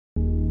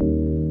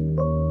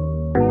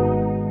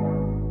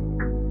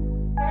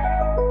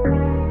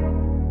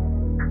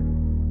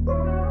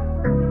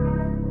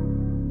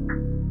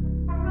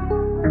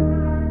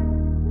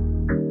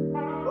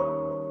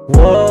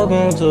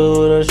Welcome to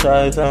the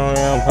Chi-Town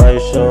Empire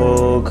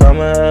Show.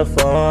 Come and have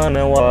fun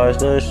and watch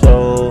the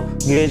show.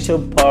 Get your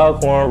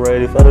popcorn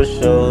ready for the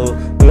show.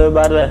 We're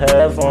about to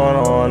have fun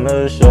on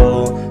the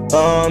show.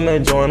 Come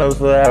and join us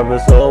for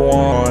episode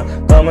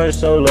 1. Come and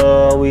show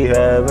love, we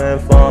having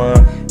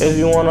fun. If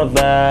you wanna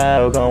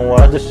vibe, come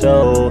watch the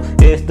show.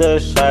 It's the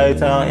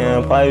Chi-Town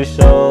Empire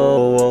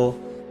Show.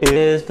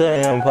 It's the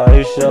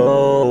Empire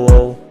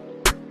Show.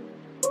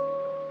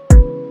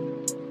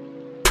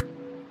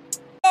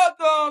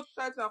 Welcome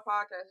straight to our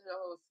podcast, your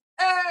host,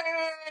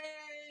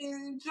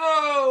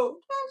 Angel.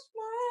 That's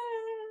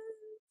my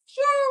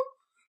Joe.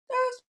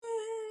 That's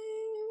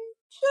my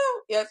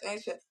Joe. Yes,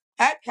 Angel.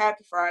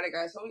 Happy Friday,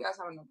 guys. So we guys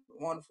having a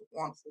wonderful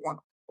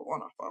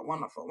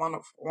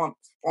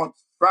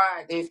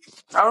Friday.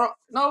 I don't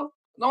know.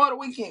 No other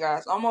weekend,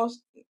 guys.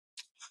 Almost.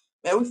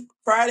 Man, we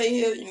Friday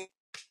here.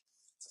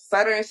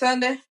 Saturday and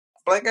Sunday.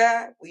 Black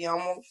guy. We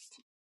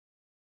almost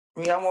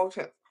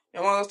to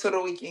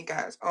the weekend,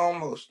 guys.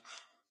 Almost.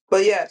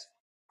 But yes,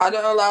 I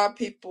know a lot of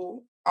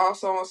people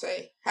also want to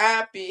say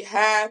happy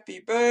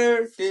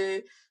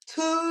birthday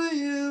to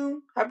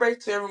you. Happy birthday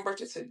to everyone's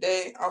birthday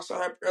today. Also,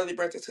 happy early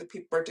birthday to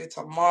people's birthday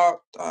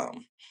tomorrow.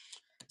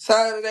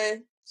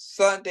 Saturday,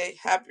 Sunday.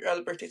 Happy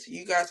early birthday to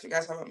you guys. You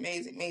guys have an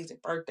amazing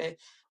birthday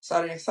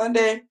Saturday and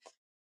Sunday.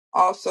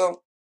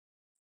 Also,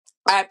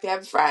 happy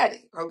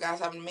Friday. Hope you guys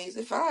have an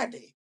amazing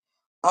Friday.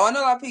 I know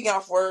a lot of people get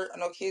off work. I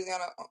know kids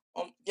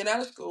gonna get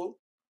out of school.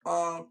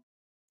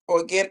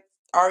 Or get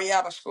already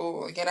out of school,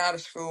 or get out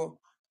of school.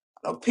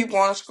 I know people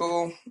going to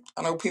school.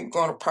 I know people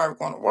going to private,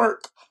 going to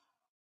work.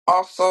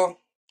 Also,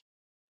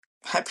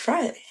 happy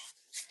Friday.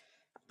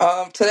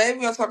 Today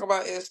we're gonna talk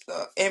about is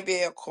the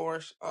NBA, of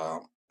course. A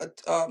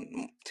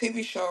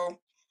TV show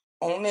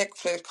on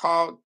Netflix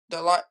called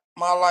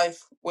My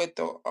Life with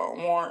the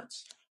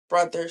Warrens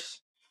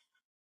Brothers.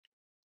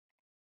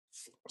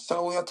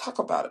 So we're gonna talk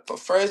about it. But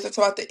first, let's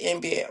talk about the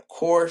NBA, of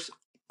course.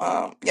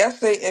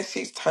 Yesterday,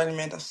 NC's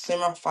tournament, the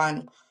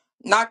semifinal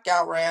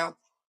knockout round.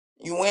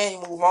 You win, you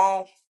move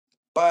on.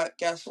 But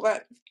guess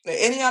what?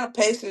 The Indiana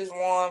Pacers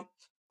won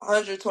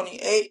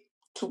 128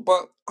 to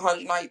Buck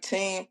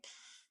 119.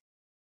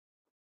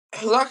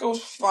 It was like it was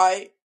a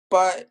fight,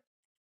 but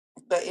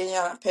the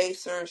Indiana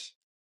Pacers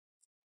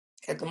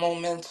had the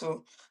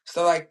momentum,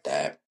 stuff like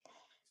that.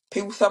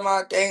 People talking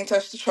about they ain't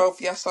touched the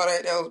trophy. I saw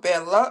that was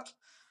bad luck.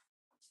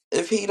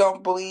 If he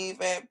don't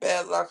believe in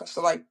bad luck and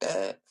stuff like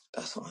that,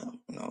 that's on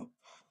him,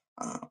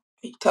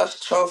 he touched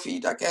the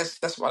trophy. I guess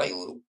that's why they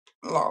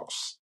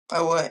lost.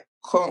 Or what,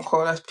 quote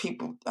unquote, that's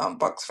people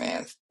Bucks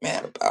fans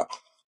mad about.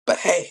 But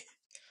hey,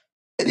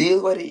 it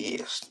is what it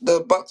is. The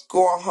Bucks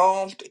going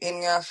home. The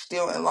Indiana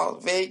still in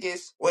Las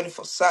Vegas, waiting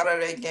for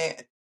Saturday game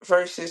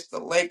versus the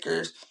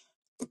Lakers.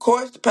 Of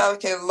course, the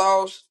Pelicans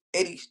lost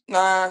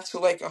 89 to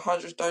like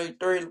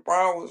 133.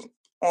 LeBron was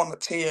on the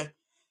tear.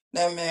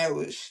 That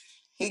man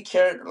he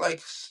carried the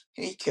Lakers.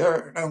 He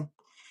carried them.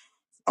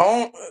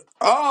 I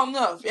don't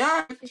know. If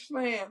y'all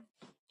understand,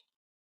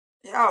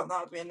 y'all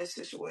not be in this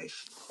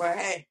situation. But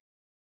hey,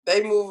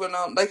 they moving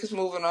on. Lakers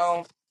moving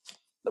on.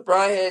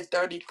 LeBron had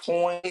 30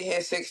 points. He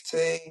had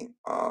 16.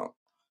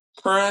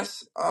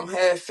 Prince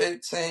had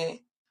 15.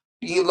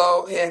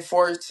 D-Lo had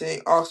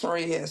 14. Austin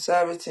Reed had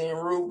 17.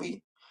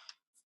 Ruby,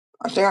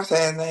 I think I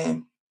said his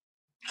name.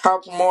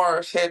 Harper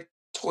Morris had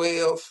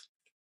 12.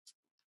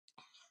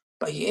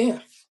 But yeah.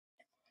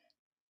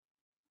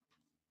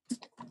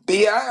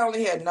 B.I.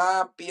 only had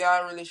 9. B.I.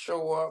 really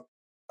show up.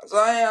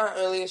 Zion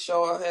really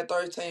show up, had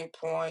 13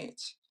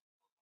 points.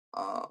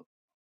 I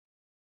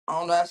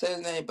don't know how to say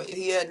his name, but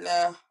he had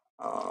 9.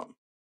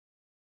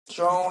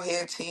 Jerome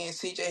had 10.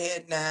 CJ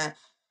had 9.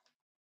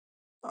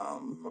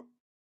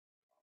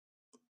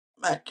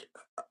 Mac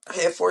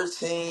had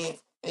 14.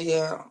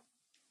 Yeah.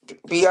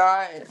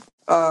 B.I.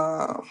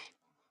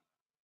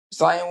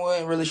 Zion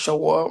wouldn't really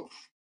show up.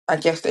 I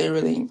guess they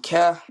really didn't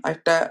care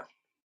like that.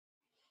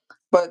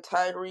 But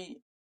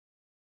Tyree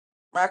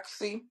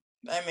Maxey,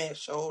 that man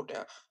showed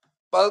up.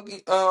 But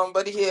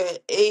he had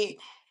 8.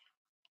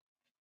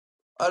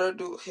 Other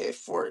dude had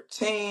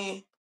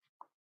 14.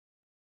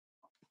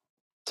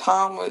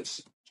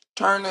 Thomas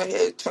Turner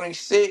had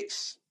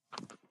 26.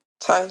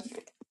 Ty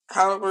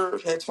Halliburton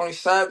had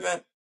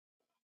 27.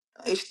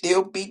 They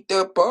still beat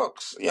the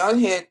Bucks. Young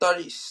had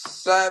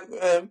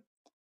 37.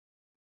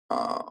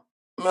 Uh,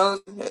 Miller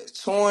had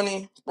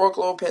 20. Brook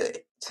Lopez had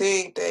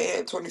 18. They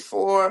had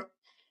 24.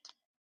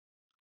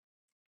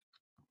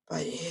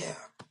 But yeah,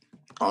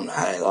 I don't know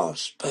how they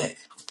lost, but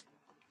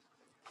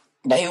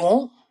they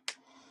won.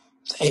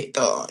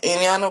 The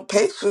Indiana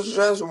Pacers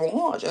just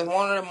won. Just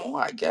one of them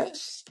more, I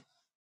guess.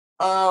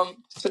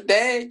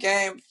 Today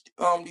game,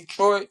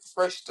 Detroit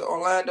versus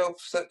Orlando,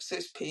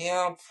 6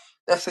 p.m.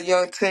 That's a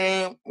young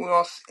team. We're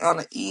gonna see on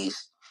the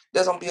East.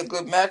 That's gonna be a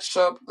good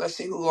matchup. Let's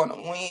see who's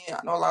gonna win.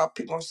 I know a lot of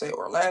people gonna say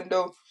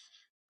Orlando.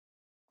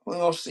 We're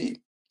gonna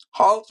see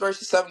Hawks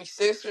versus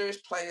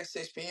 76ers play at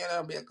 6 p.m.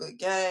 That'll be a good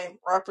game.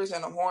 Raptors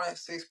and the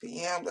Hornets 6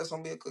 p.m. That's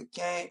gonna be a good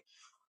game.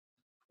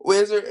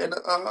 Wizard and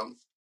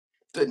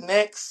the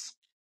Knicks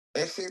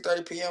at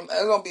 6:30 p.m.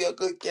 That's gonna be a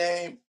good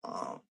game.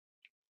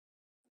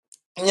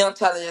 Young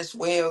talent as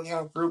well,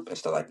 young group and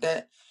stuff like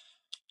that.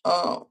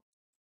 Um,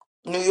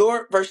 New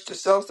York versus the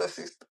Celtics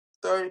at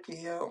 6:30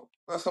 p.m.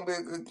 That's gonna be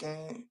a good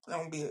game. That's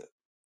gonna be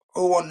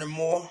who won the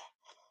more.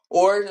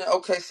 Oregon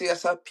OKC at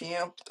 7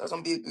 p.m. That's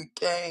gonna be a good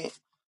game.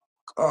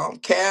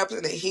 Cavs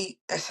and the Heat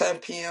at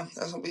 7 p.m.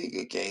 That's gonna be a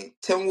good game.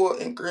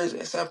 Timberwolves and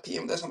Grizzlies at 7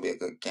 p.m. That's gonna be a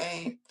good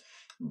game.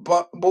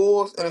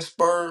 Bulls and the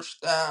Spurs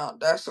down.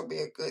 That's gonna be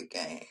a good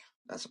game.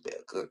 That's gonna be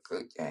a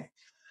good game.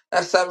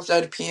 That's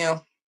 7:30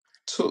 p.m.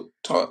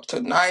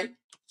 Tonight.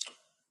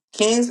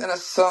 Kings and the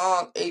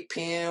Suns 8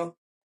 p.m.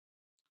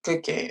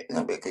 Good game.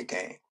 That'll be a good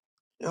game.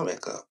 That'll be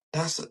good.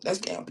 That's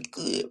gonna be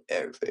good.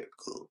 Very, very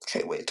good.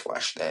 Can't wait to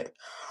watch that.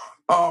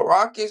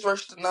 Rockets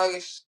versus the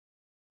Nuggets.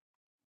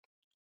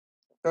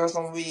 That's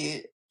gonna be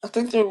it. I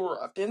think they were.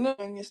 Didn't they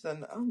against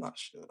the? I'm not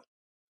sure.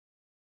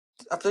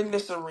 I think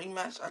this is a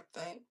rematch. I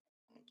think.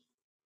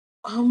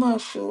 I'm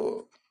not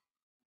sure.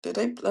 Did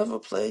they ever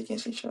play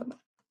against each other?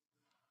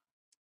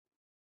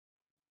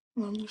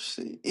 Let me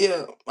see.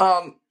 Yeah.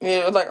 Yeah,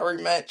 it was like a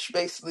rematch.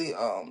 Basically,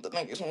 the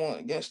Nuggets won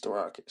against the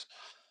Rockets.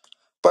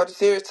 But the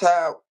series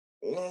tied.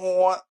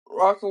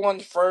 Rocket won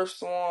the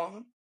first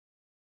one.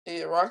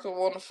 Yeah, Rocket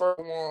won the first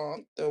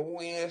one. The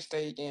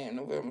Wednesday game,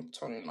 November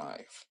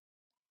 29th.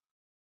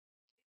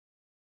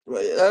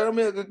 But yeah, that'll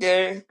be a good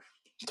game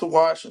to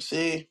watch and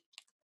see.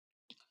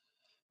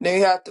 Then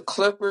you got the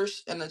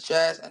Clippers and the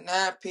Jazz at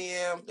 9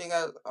 p.m. Then you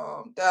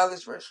got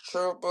Dallas versus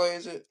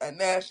Trailblazers at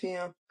 9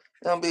 p.m.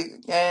 That'll be a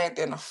good game.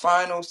 Then the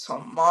finals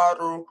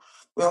tomorrow.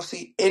 We'll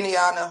see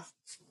Indiana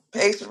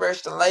Pacers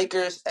versus the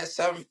Lakers at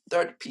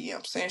 7:30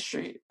 p.m.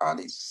 Century. All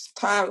these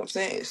times I'm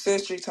saying it's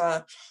Century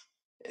time.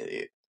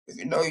 If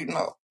you know, you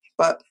know.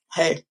 But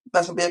hey,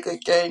 that's gonna be a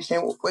good game.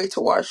 Can't wait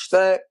to watch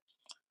that.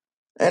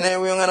 And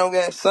then we're gonna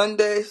get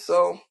Sunday,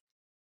 so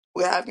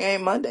we have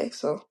game Monday.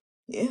 So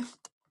yeah.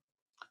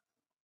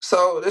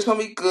 So this gonna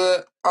be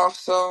good.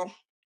 Also,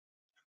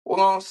 we're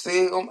gonna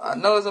see. I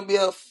know it's gonna be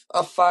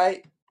a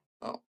fight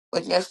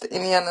against the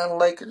Indiana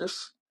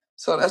Lakers.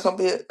 So that's gonna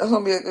be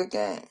a good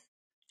game.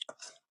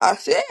 I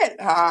said,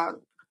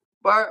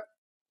 but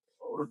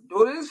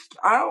do this.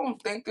 I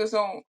don't think this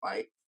on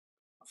like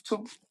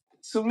to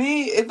to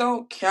me it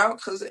don't count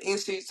because the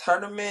NCAA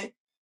tournament,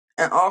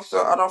 and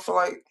also I don't feel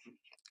like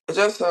it's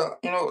just a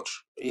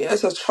yeah,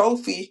 it's a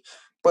trophy,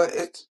 but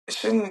it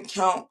shouldn't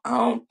count. I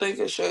don't think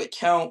it should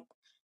count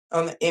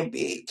on the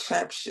NBA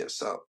championship.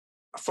 So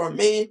for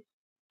me,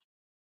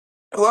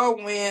 well,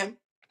 win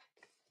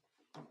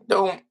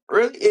don't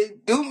really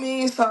it do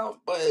mean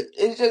something, but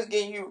it's just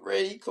getting you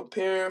ready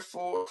compared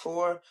for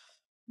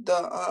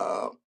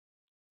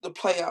the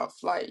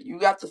playoff. Like you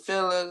got the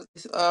feelings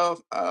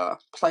of a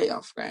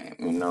playoff game.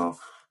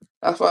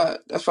 That's why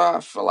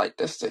I feel like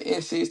that's the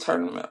NCAA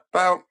tournament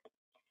about.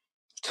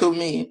 To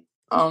me,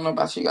 I don't know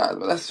about you guys,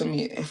 but that's to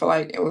me. I feel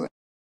like it was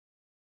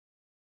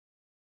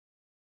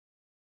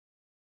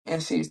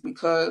NCAA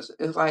because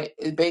it's like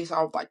it's based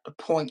off like the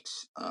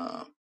points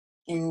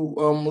you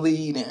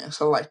lead in,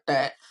 so like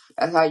that.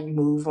 That's how you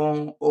move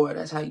on, or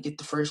that's how you get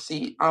the first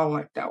seed. I don't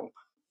like that one.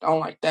 I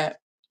don't like that.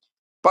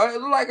 But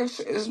it look like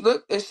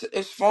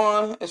it's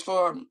fun. It's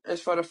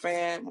for the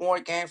fan. More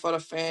game for the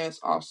fans.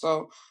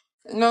 Also,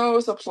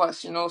 it's a plus.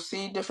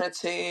 See different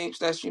teams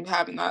that you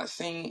have not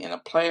seen in a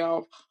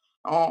playoff.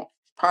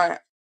 Probably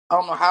I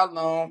don't know how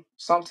long.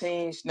 Some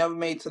teams never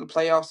made to the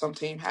playoffs. Some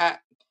teams had.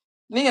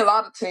 A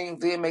lot of teams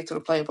did make to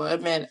the play, but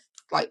it been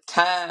like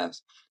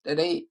times that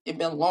it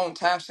been a long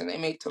time since they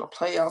made to the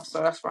playoffs.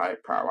 So that's probably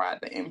why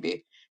the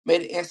NBA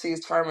made the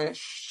NCAA tournament,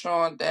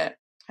 showing that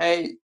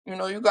hey,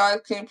 you guys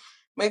can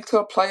make to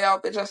a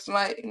playoff. It's just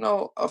like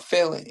a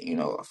feeling,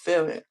 a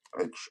feeling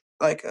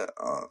like a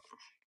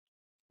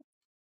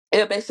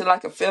yeah, basically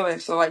like a feeling.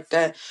 So like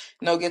that,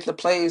 get the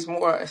players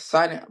more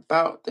excited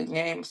about the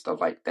game and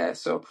stuff like that.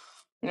 So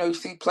you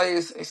see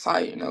players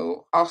excited.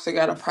 Also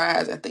got a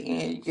prize at the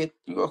end.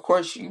 Of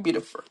course you be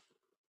the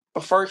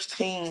first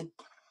team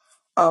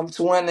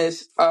to win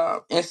this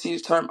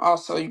NCAA tournament.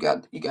 Also, you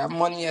got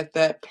money at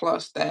that.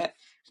 Plus that,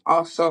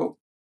 also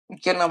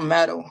getting a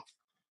medal.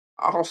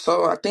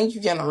 Also, I think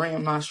you get a ring.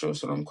 I'm not sure,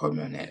 so don't quote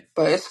me on that.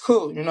 But it's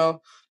cool,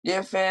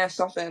 Giving fans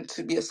something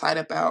to be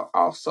excited about.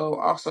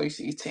 Also, you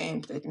see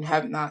teams that you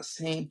have not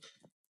seen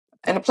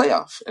in the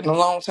playoffs in a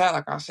long time,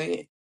 like I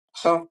said.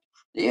 So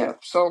yeah,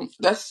 so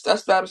that's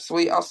that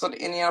sweet. Also, the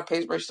Indiana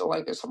Pacers versus the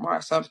Lakers tomorrow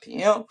at 7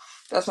 p.m.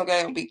 That's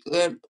okay. Gonna be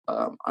good.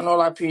 I know a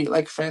lot of people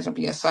like fans will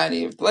be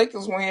excited if the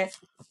Lakers win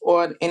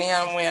or the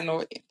Indiana win. I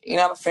know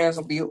Indiana fans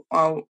will be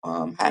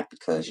happy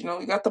because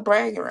you got the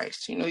bragging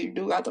rights. You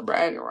do got the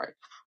bragging right.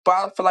 But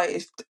I feel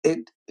like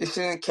it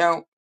shouldn't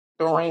count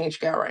the range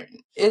got right.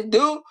 It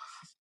do,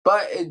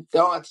 but it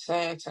don't at the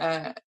same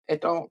time.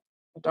 It don't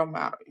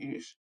matter.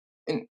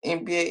 In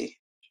NBA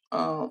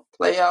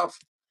playoff,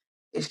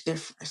 it's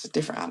different. It's a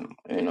different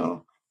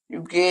animal.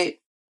 You get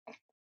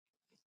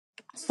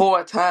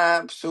four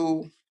times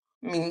to,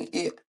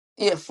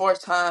 yeah, four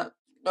times,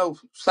 no,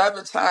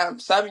 7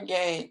 times, 7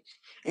 games.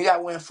 You got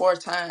to win 4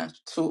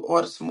 times to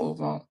order to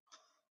move on.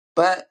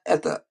 But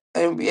at the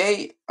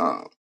NBA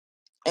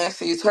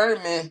NCAA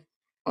tournament,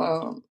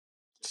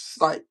 it's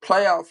like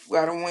playoff, you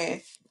gotta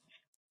win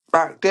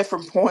by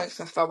different points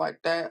and stuff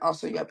like that.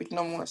 Also, you gotta be the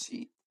number one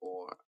seed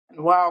or in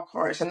the wild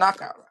card. It's a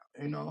knockout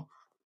round.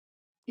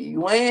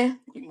 You win,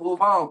 you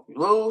move on. You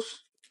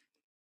lose,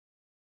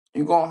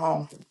 you go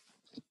home.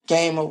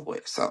 Game over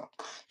with. So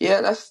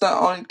yeah, that's the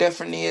only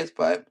difference is,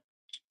 but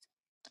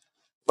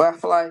I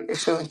feel like it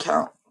shouldn't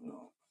count.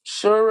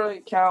 Sure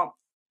really count.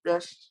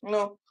 Just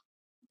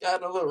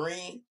got a little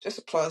ring, just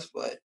a plus,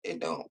 but it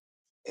don't.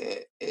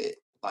 It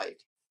like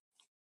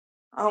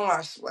I don't want to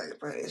explain it,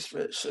 but it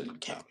really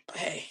shouldn't count. But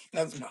hey,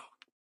 never know.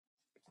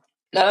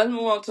 Now let's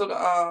move on to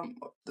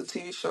the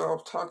TV show I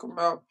was talking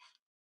about.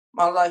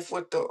 My life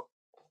with the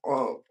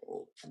uh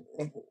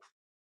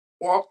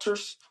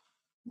Walters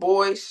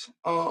boys.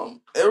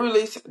 It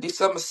released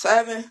December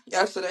 7th,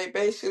 yesterday,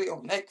 basically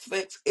on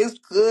Netflix. It's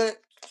good.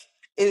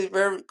 It's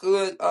very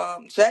good.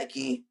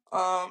 Jackie,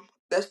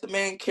 that's the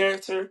main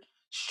character.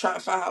 She's trying to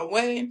find her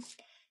way.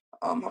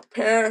 Her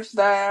parents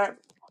died.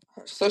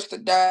 Her sister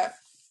died.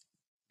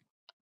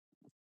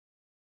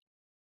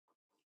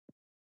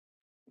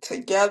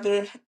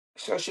 Together,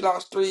 so she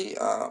lost three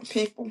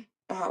people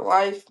in her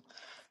life.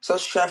 So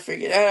she tried to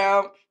figure that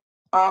out.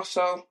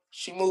 Also,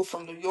 she moved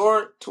from New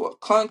York to a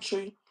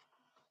country,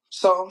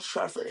 so she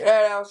tried to figure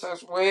that out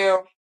as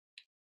well.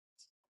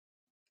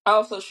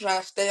 Also, she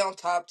tried to stay on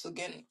top to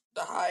get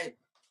the high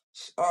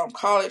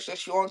college that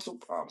she wanted to,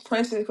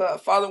 Princeton, because her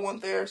father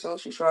went there, so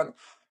she tried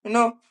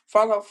to,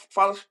 follow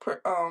father's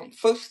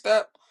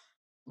footstep.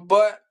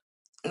 But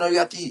you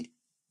got the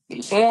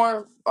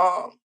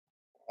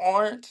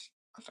orange.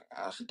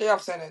 I think I'm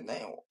saying his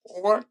name.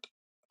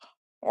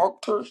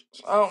 Walters.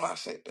 I don't know how to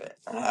say that.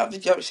 I have to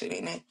just say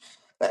their name.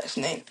 Last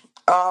name.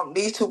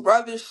 These two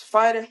brothers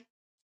fighting.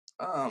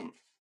 Um,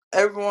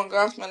 everyone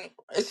got money.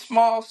 It's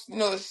small. It's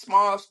a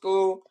small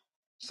school,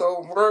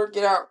 so word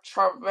get out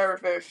very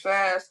very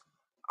fast.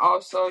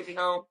 Also,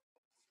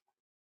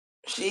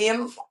 she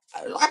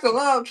like a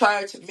love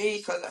tried to me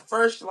because at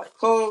first she like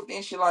Cole,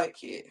 then she like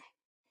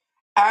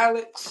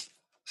Alex.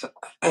 So,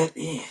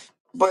 yeah.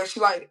 But she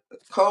like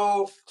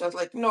Cole, just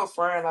like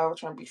friend. I was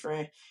trying to be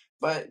friend,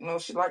 but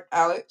she like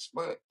Alex,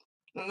 but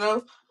you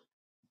know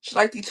she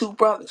like these two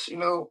brothers.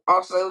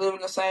 Also they live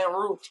in the same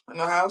roof in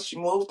the house. She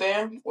moved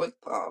there with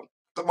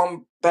the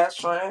one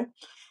best friend,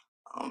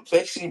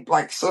 basically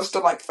like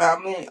sister, like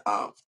family,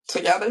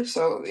 together.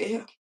 So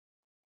yeah,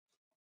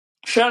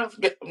 trying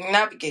to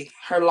navigate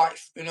her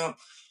life.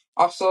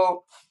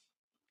 Also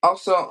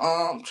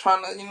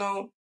trying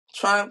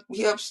to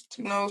he helps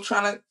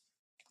trying to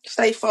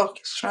stay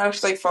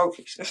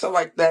focused and stuff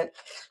like that.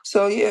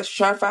 So yeah, she's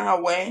trying to find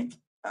her way.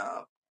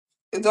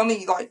 It's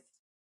only like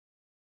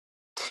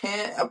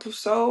 10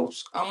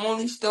 episodes. I'm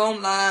only still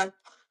online.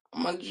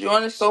 I'm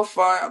enjoying it so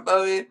far. I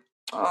love it.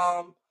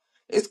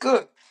 It's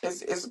good.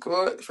 It's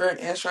good. It's very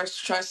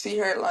interesting. Trying to see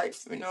her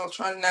life.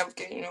 Trying to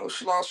navigate.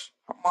 She lost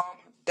her mom,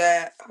 her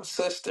dad, her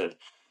sister.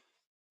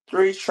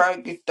 Three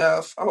tragic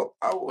deaths.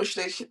 I wish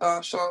they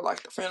showed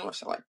like the film or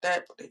something like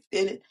that, but they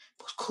didn't. It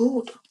was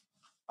cool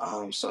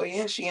though. So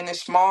yeah, she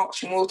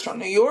moved from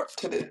New York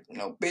to the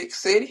big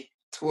city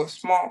to a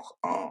small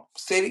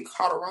city,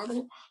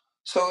 Colorado.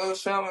 So it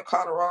was filmed in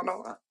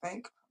Colorado, I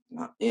think.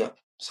 Not, yeah,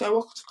 say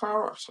welcome to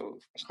Colorado. So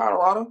it's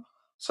Colorado.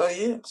 So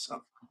yeah,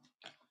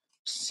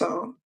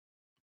 so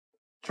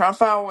trying to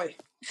find a way,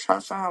 trying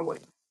to find a way,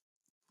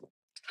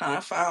 trying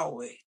to find a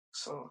way.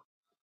 So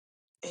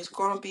it's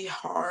gonna be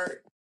hard.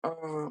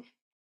 You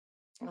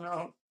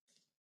know,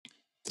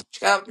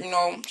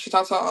 she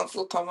talks to her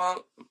uncle, talking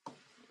about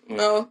you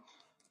know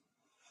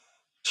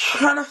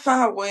trying to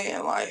find a way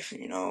in life,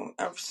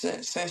 ever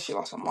since she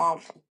lost her mom,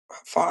 her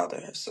father,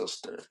 her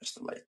sister, and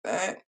stuff like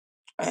that.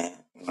 And,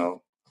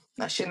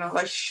 now she's in a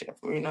relationship,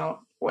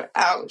 with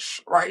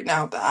Alex right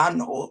now that I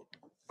know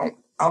of.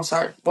 I'm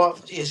sorry,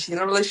 but yeah, she's in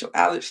a relationship with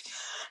Alex.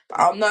 But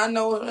I'm not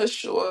knowing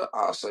sure.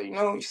 Also,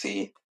 you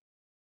see,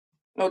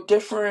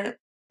 different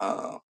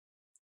uh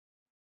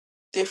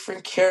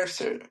different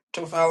character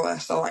development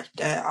and stuff like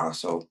that.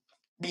 Also,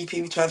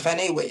 BP trying to find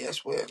a way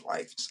as well,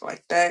 like stuff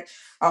like that.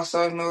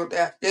 Also, know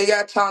that they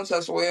got talents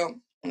as well.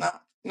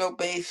 Not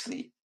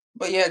basically,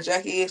 but yeah,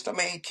 Jackie is the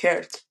main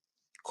character,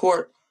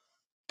 Court.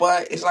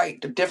 But it's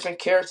like the different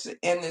characters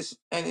in this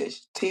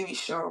TV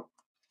show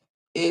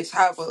is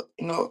have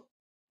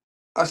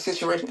a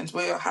situation as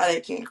well, how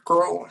they can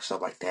grow and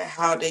stuff like that,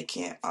 how they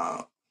can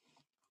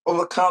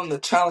overcome the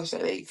challenge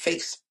that they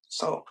face.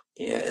 So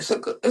yeah, it's a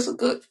good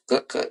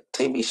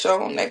TV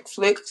show on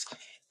Netflix.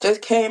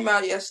 Just came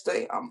out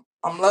yesterday. I'm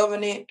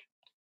loving it.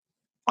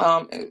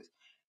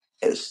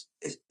 It's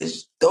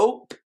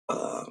dope.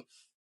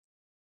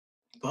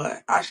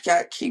 But I just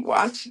gotta keep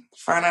watching,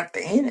 find out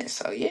the ending.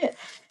 So yeah,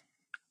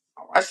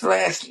 I watched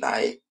last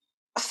night.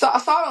 I saw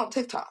it on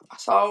TikTok. I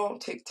saw it on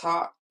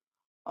TikTok.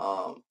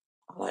 I'm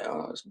like,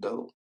 oh, it's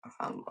dope.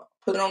 I'm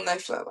put it on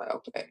Netflix. I'm like,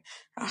 okay.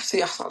 I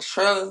saw the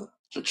trailer.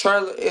 The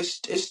trailer is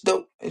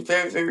dope. It's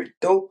very, very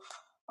dope.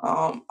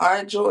 I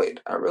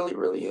enjoyed. I really,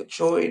 really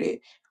enjoyed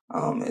it.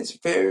 It's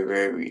very,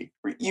 very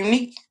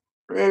unique,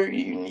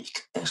 very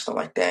unique and stuff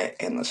like that,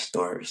 and the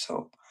story.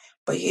 So,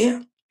 but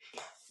yeah,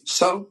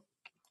 so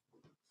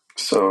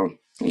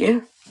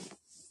yeah,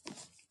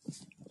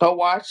 go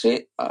watch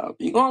it.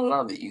 You're gonna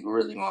love it. You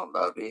really gonna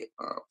love it.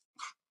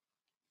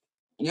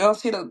 You don't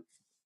see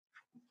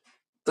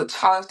the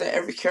challenge that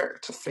every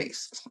character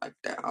faces like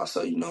that.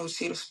 Also, you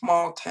see the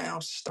small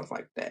towns stuff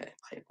like that.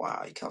 Like,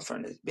 wow, she comes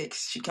from this big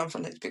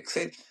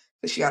city,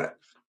 so she gotta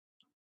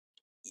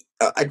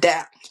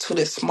adapt to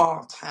this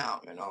small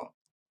town, and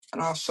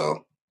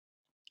also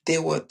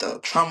deal with the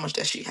traumas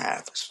that she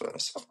has as well.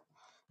 So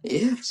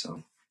yeah,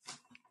 so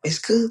it's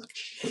good.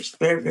 It's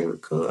very, very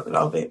good. I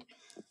love it.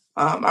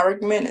 I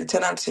recommend it.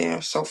 10 out of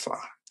 10 so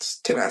far. It's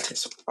 10 out of 10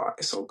 so far.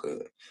 It's so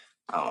good.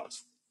 Um,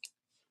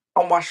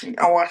 I'm watching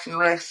the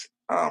rest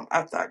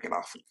after I get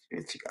off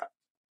with you guys.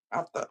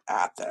 After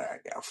I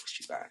get off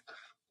with you guys.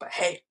 But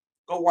hey,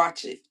 go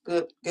watch it.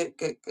 Good, good,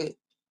 good, good.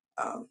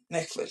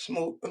 Netflix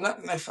movie,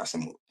 not Netflix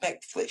movie,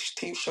 Netflix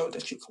TV show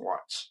that you can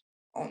watch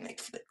on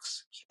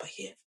Netflix. But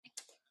yeah.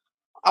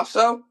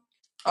 Also,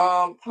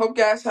 hope you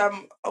guys have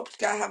an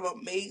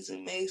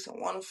amazing,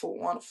 amazing, wonderful,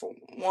 wonderful,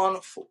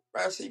 wonderful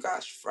rest of you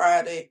guys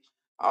Friday.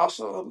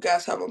 Also, hope you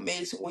guys have an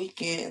amazing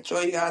weekend.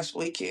 Enjoy you guys'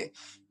 weekend.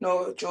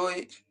 Enjoy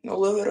it.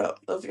 Live it up.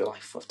 Live your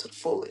life up to the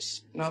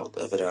fullest.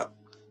 Live it up.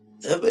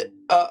 Live it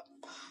up.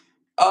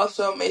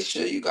 Also, make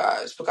sure you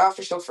guys look out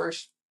for yourself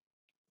first.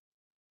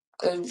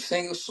 Every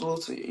single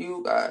salute to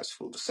you guys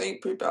who the same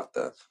people out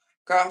there.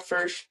 God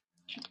first,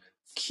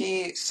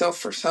 kids, self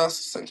first,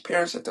 house, and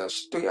parents that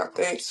does do y'all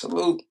thing.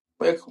 Salute.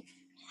 Welcome.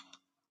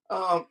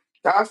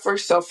 God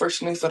first, self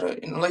first,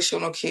 unless you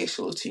no kids,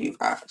 salute to you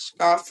guys.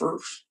 God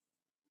first,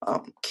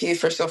 kid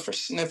first, self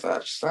first,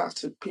 significant shout out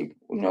to people,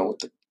 with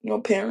the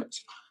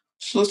parents.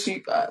 Salute to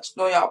you guys.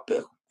 Know y'all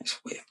big as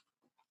well.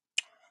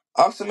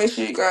 Also, make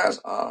sure you guys,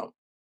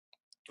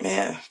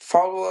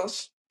 follow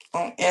us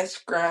on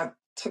Instagram,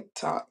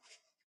 TikTok,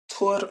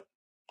 Twitter,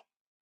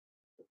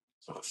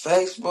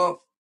 Facebook.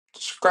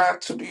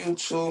 Subscribe to the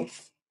YouTube.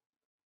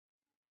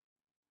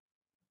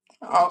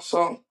 Also,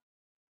 of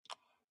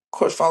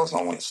course, follow us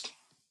on Insta.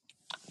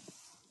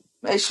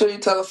 Make sure you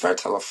tell a friend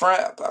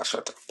about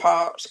Shut Up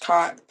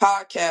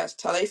Podcast.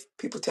 Tell your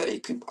people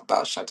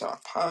about Shut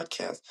Up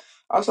Podcast.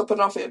 Also, put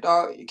it on for your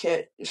dog, your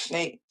cat, your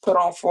snake. Put it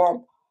on for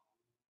them.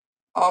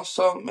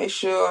 Also, make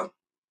sure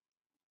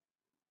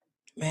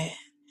you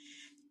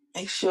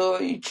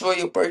enjoy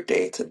your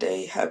birthday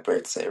today. Happy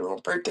birthday, everyone.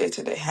 Birthday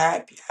today.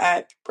 Happy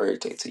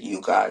birthday to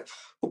you guys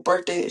who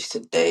birthday is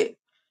today.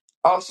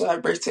 Also,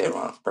 happy birthday,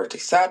 everyone. Birthday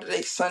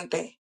Saturday,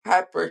 Sunday.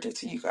 Happy birthday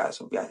to you guys.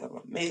 Hope you guys have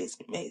an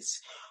amazing,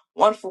 amazing,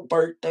 wonderful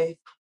birthday.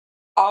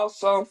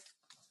 Also,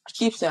 I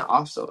keep saying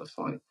also, it's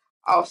funny.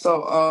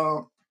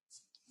 Also,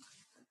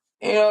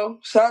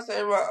 shout out to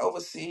everyone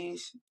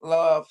overseas.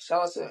 Love.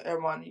 Shout out to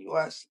everyone in the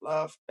US.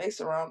 Love.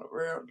 Based around the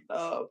world.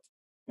 Love.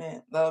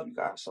 Man, love you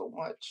guys so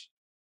much.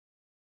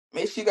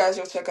 Make sure you guys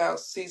go check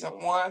out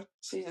season 1,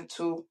 season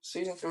 2,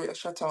 season 3 of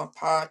Shut Up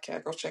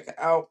Podcast. Go check it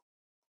out.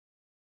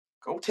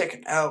 Go check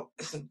it out.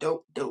 It's some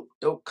dope, dope,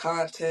 dope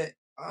content.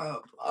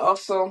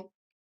 Also,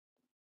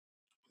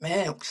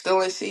 man, we're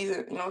still in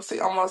season,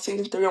 almost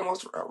season 3,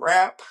 almost a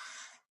wrap.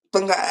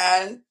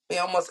 We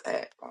almost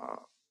at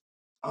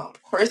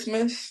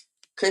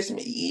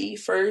Christmas Eve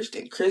first,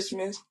 then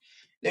Christmas.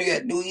 Then we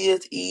got New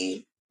Year's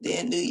Eve,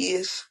 then New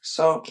Year's.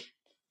 So,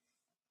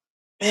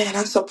 man,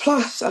 that's a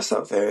plus. That's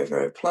a very,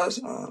 very plus.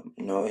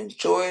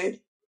 Enjoy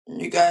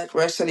you guys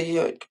rest of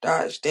your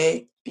guys'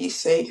 day. Be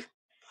safe.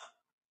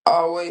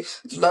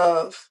 Always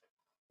love.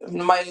 If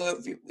nobody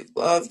love you, we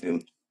love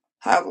you.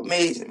 Have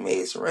amazing,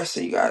 amazing rest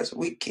of you guys'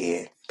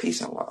 weekend.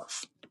 Peace and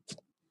love.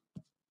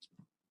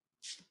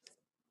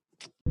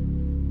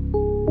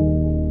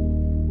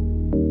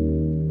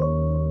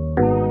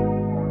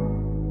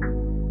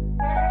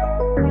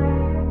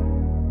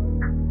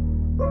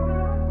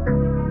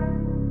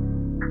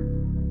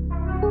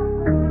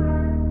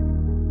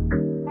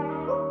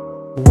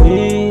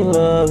 We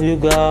love you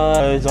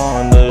guys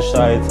on the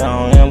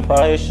Chi-Town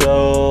Empire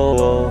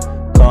Show.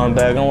 Come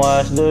back and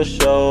watch the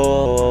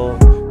show.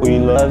 We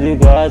love you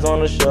guys on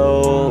the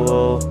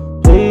show.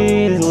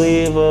 Please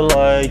leave a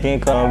like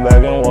and come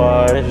back and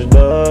watch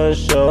the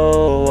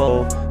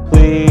show.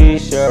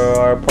 Please share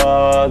our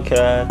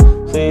podcast.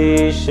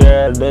 Please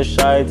share the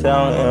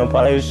Chi-Town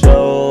Empire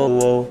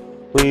Show.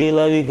 We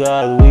love you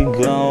guys. We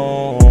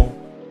gone.